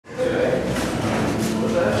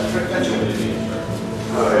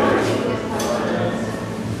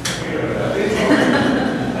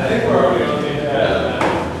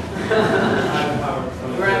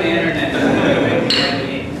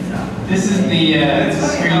the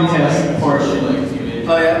screen test portion.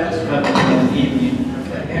 Oh yeah? Of the evening.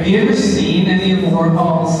 Have you ever seen any of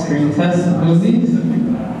Warhol's screen test movies?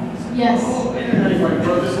 Yes. I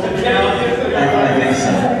think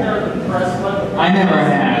so. I never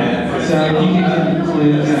have. So if you can give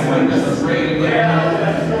clues on what this is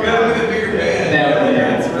that would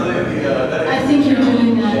be I think you're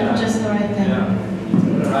doing just the right thing.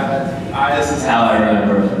 This is how I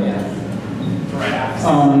remember it, yeah.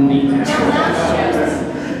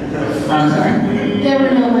 I'm sorry? There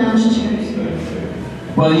were no lounge chairs.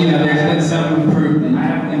 Well, you know, there's been some improvement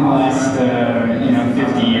in the last,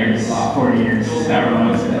 50 years, 40 years, however long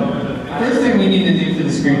it's been. First thing we need to do for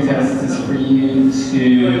the screen test is for you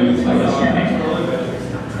to tell us your name.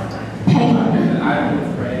 Peggy.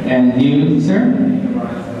 And you, sir?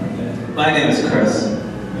 My name is Chris.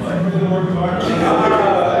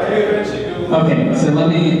 Okay, so let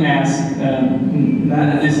me ask,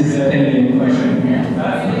 this is a pending question here.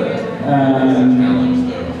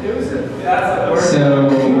 So,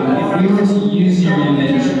 if we were to use your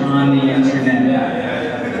image on the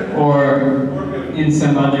internet, or in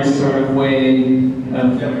some other sort of way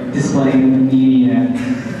of displaying the media,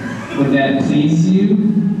 would that please you?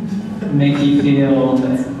 Make you feel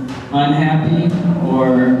unhappy, or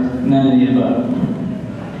none of the above?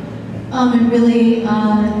 It really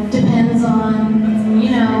depends on,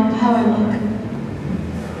 how I look.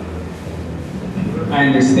 I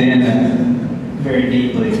understand that very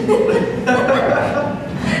deeply.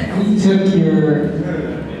 We took your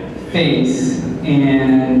face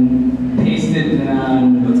and pasted it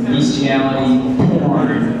on bestiality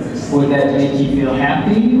porn. Would that make you feel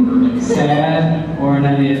happy, sad, or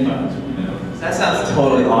none of the above? That sounds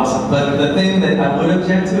totally awesome, but the thing that I would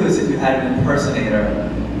object to is if you had an impersonator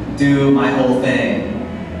do my whole thing,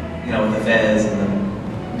 with the fez and the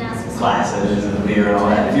glasses and the beard and all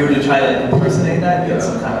that. If you were to try to impersonate that, get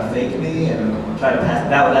some kind of fake me and try to pass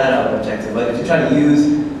that I would object to. But if you try to use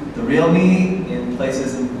the real me in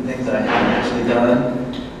places and things that I haven't actually done,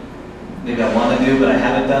 maybe I want to do, but I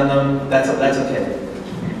haven't done them, that's okay.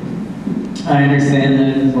 I understand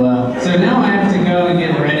that as well. So now I have to go and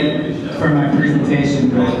get ready for my presentation,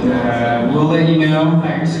 but we'll let you know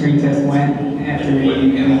how your screen test went after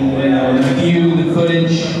we review the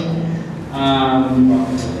footage,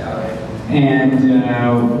 and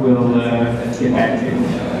we'll get back to you.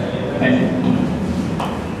 Thank you.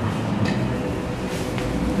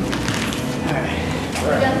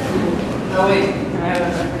 No, wait.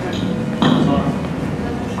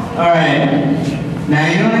 All right. Now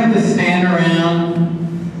you don't have to stand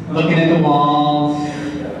around looking at the walls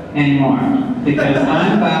anymore, because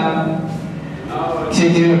I'm about to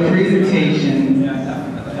do a presentation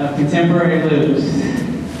of contemporary loops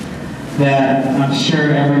that I'm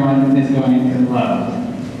sure everyone is going to love.